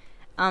talk?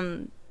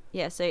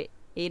 Yeah, so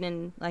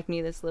Eden, like,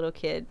 knew this little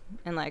kid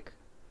and, like,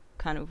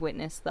 kind of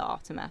witnessed the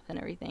aftermath and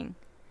everything.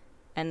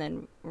 And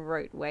then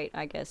wrote Wait,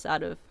 I guess,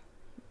 out of,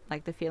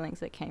 like, the feelings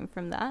that came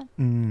from that.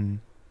 Mm.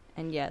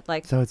 And, yeah,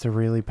 like... So it's a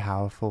really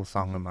powerful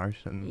song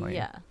emotionally.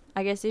 Yeah.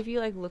 I guess if you,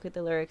 like, look at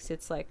the lyrics,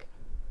 it's, like,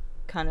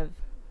 kind of,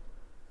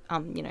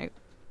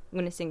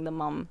 witnessing the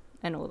mum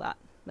and all that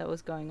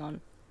was going on.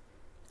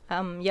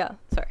 Yeah,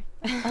 sorry.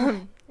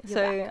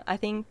 So back. I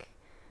think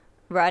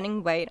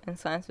writing Wait and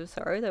Silence of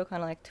Sorrow, they were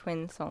kind of like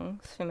twin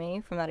songs for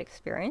me from that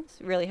experience.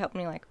 It really helped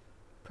me like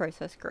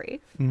process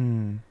grief.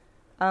 Mm.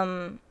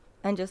 And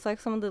just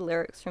like some of the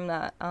lyrics from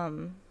that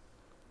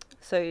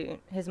So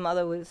his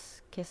mother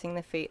was kissing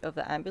the feet of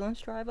the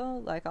ambulance driver,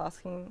 like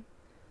asking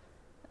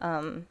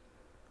him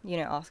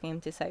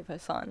to save her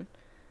son.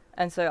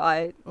 And so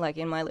I, like,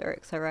 in my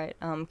lyrics, I write,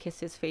 kiss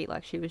his feet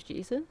like she was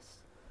Jesus.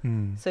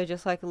 So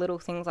just, like, little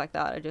things like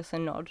that are just a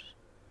nod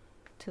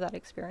to that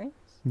experience.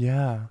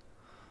 Yeah.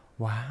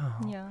 Wow.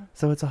 Yeah.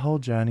 So it's a whole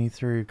journey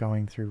through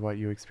going through what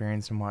you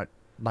experienced and what,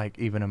 like,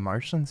 even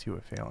emotions you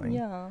were feeling.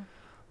 Yeah.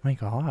 My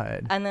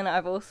God. And then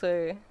I've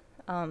also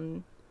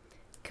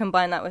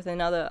combined that with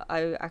another.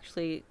 I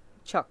actually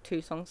chucked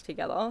 2 songs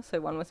together. So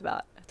one was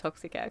about a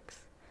toxic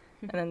ex,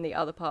 and then the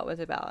other part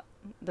was about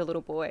the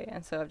little boy.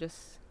 And so I've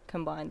just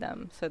combined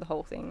them. So the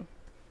whole thing,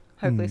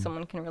 hopefully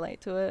someone can relate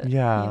to it.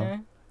 Yeah. You know?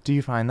 Do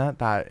you find that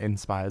that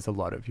inspires a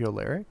lot of your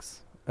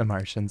lyrics,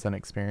 emotions and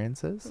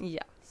experiences?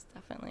 Yes,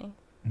 definitely.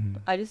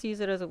 I just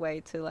use it as a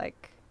way to,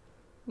 like,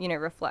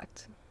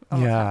 reflect on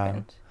what's Yeah.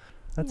 happened.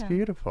 That's Yeah.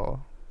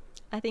 beautiful.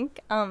 I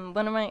think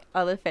one of my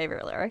other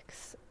favorite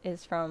lyrics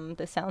is from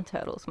the Sound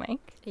Turtles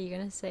make. Are you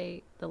gonna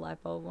say the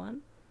light bulb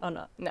one? Oh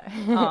no. No.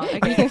 Oh,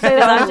 okay. You can say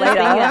that I one was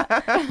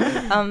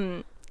just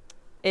later.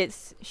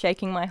 It's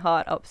shaking my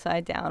heart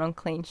upside down on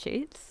clean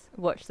sheets.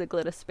 Watch the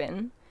glitter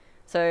spin.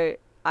 So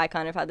I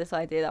kind of had this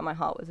idea that my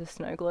heart was a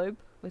snow globe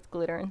with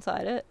glitter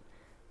inside it.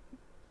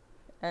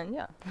 And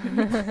yeah.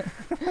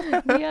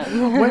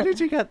 Yeah. Where did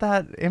you get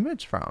that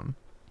image from?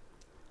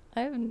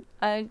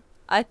 I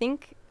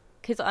think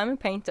because I'm a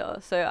painter,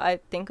 so I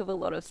think of a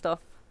lot of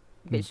stuff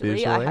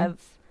visually. I have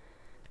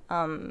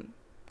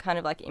kind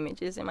of like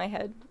images in my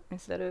head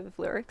instead of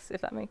lyrics,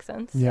 if that makes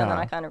sense. Yeah. And then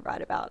I kind of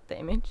write about the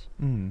image.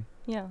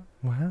 Yeah.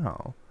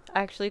 Wow.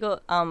 I actually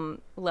got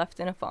left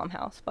in a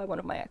farmhouse by one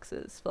of my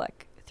exes for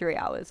like 3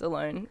 hours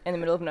alone in the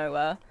middle of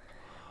nowhere.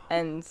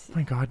 And Oh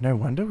my God, no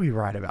wonder we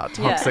write about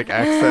Yeah. toxic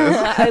exes.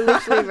 I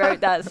literally wrote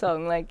that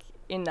song like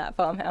in that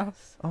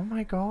farmhouse. Oh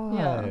my God.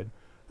 Yeah.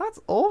 That's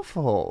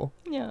awful.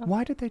 Yeah.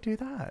 Why did they do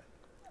that?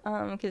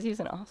 Because he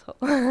was an asshole.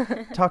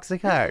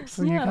 Toxic ex.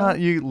 Yeah.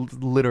 You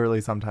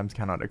literally sometimes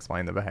cannot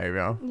explain the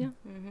behavior. Yeah.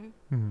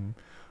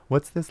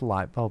 What's this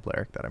light bulb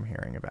lyric that I'm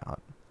hearing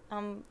about?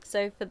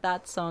 So for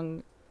that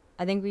song,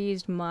 I think we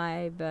used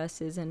my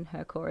verses and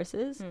her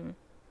choruses,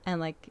 and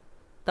like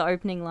the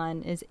opening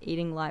line is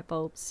eating light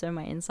bulbs so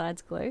my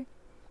insides glow,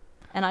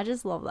 and I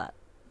just love that.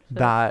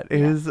 That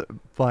is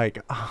like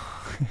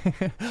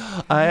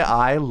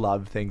I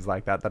love things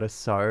like that are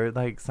so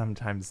like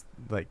sometimes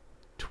like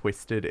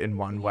twisted in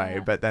one way,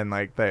 but then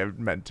like they're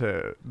meant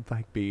to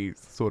like be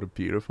sort of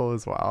beautiful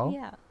as well.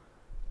 Yeah.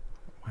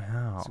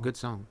 Wow. It's a good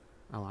song.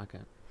 I like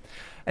it.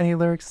 Any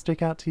lyrics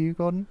stick out to you,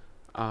 Gordon?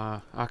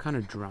 I kind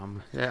of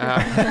drum.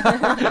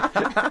 I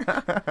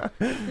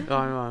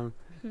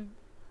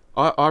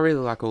really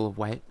like all of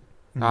Wait.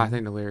 I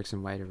think the lyrics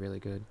in Wait are really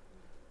good,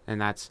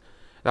 and that's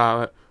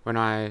when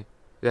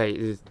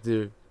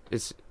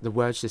it's the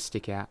words just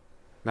stick out.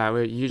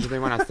 Usually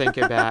when I think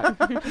about,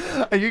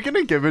 Are you going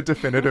to give a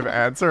definitive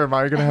answer or am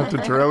I going to have to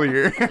drill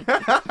you?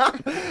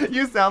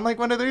 You sound like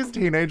one of those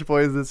teenage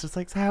boys that's just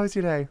like, so how was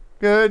your day?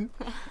 Good.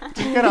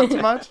 Did you get up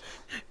too much?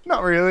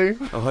 Not really.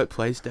 I like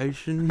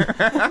PlayStation.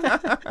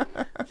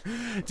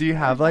 Do you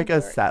have like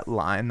a set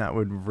line that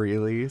would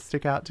really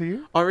stick out to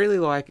you? I really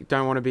like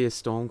don't want to be a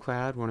storm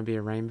cloud, want to be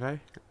a rainbow.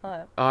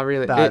 Oh, I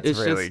really, That's it's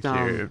really just,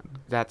 cute.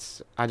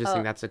 I just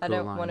think that's a cool I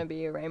don't line. want to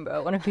be a rainbow. I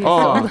want to be a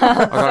Oh, storm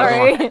cloud.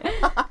 Sorry.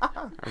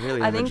 I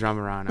really I am a think-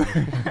 drummer, aren't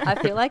I? I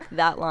feel like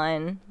that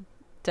line,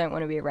 don't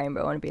want to be a rainbow,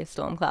 I want to be a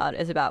storm cloud,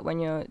 is about when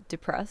you're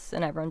depressed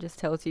and everyone just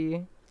tells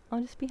you, oh,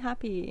 just be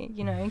happy,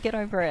 get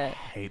over it.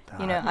 Hate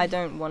that. I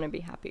don't want to be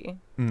happy.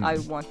 I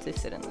want to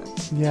sit in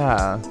this.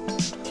 Yeah.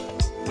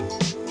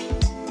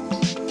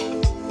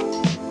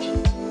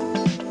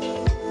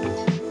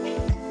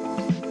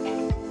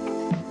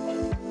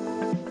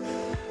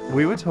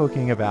 We were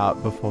talking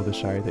about before the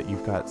show that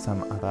you've got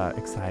some other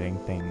exciting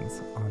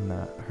things on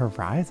the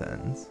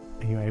horizons.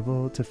 Are you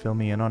able to fill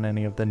me in on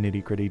any of the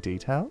nitty-gritty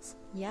details?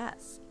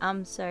 Yes.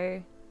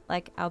 So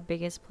like our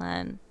biggest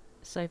plan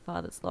so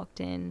far that's locked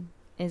in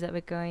is that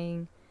we're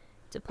going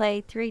to play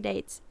 3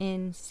 dates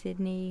in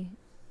Sydney,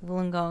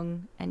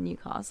 Wollongong and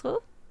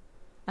Newcastle.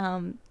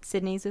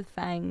 Sydney's with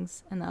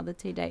Fangs and the other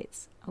 2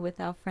 dates are with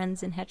our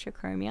friends in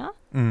Heterochromia.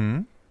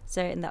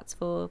 So, and that's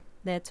for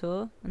their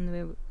tour,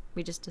 and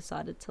we just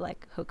decided to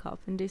like hook up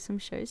and do some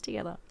shows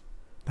together.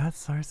 That's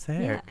so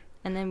sick. Yeah.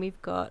 And then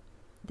we've got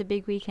the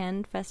Big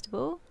Weekend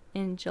Festival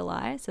in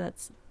July, so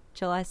that's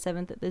July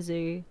 7th at the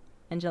Zoo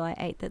and July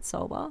 8th at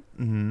Solbar.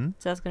 So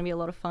that's going to be a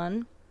lot of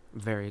fun.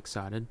 Very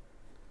excited.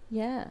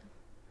 Yeah.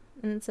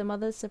 And some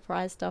other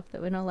surprise stuff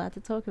that we're not allowed to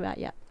talk about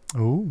yet.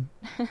 Ooh.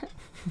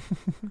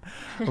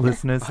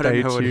 Listeners, I don't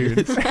stay know what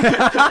it tuned.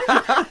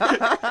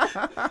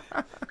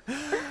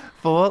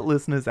 For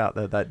listeners out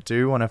there that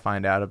do want to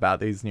find out about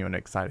these new and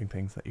exciting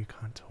things that you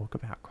can't talk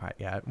about quite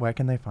yet, where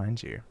can they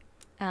find you?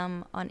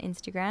 On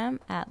Instagram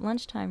at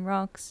Lunchtime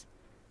Rocks.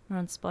 We're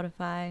on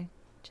Spotify,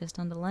 just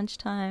under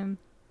Lunchtime.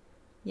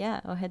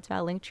 Yeah, or head to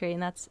our Linktree,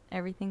 and that's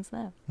everything's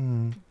there.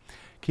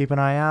 Keep an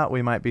eye out.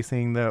 We might be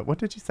seeing the, what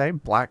did you say,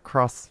 Black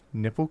Cross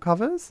nipple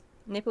covers?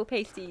 Nipple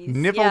pasties.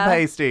 nipple Yeah.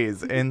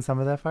 pasties in some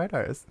of their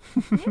photos.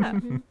 Yeah.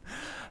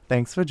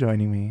 Thanks for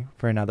joining me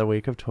for another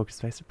week of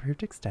Talkerspace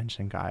Approved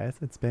Extension, guys.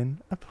 It's been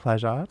a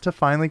pleasure to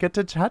finally get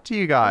to chat to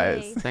you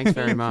guys. Yay. Thanks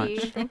very Thank much. you.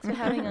 Thanks for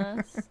having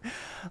us.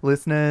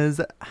 Listeners,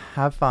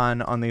 have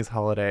fun on these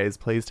holidays.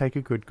 Please take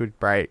a good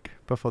break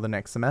before the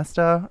next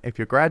semester. If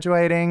you're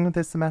graduating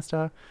this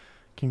semester,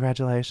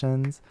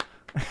 congratulations.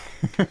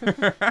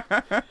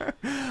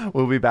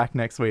 We'll be back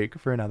next week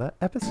for another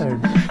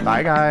episode.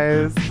 Bye,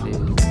 guys.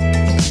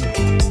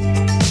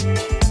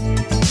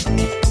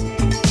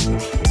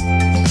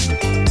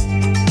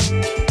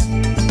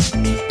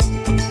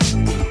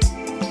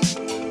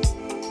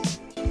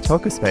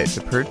 Talkerspace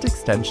Approved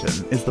Extension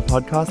is the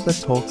podcast that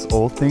talks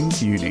all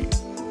things uni.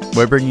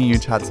 We're bringing you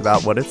chats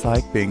about what it's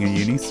like being a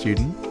uni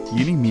student,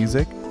 uni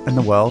music, and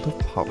the world of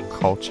pop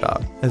culture,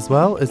 as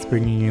well as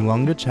bringing you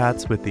longer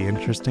chats with the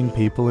interesting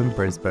people in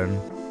Brisbane.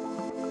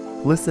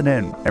 Listen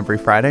in every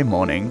Friday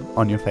morning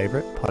on your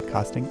favourite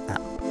podcasting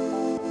app.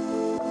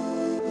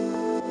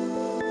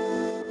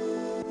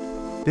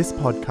 This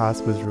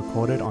podcast was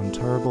recorded on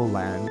Turrbal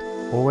land,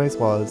 always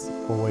was,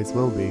 always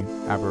will be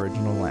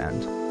Aboriginal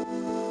land.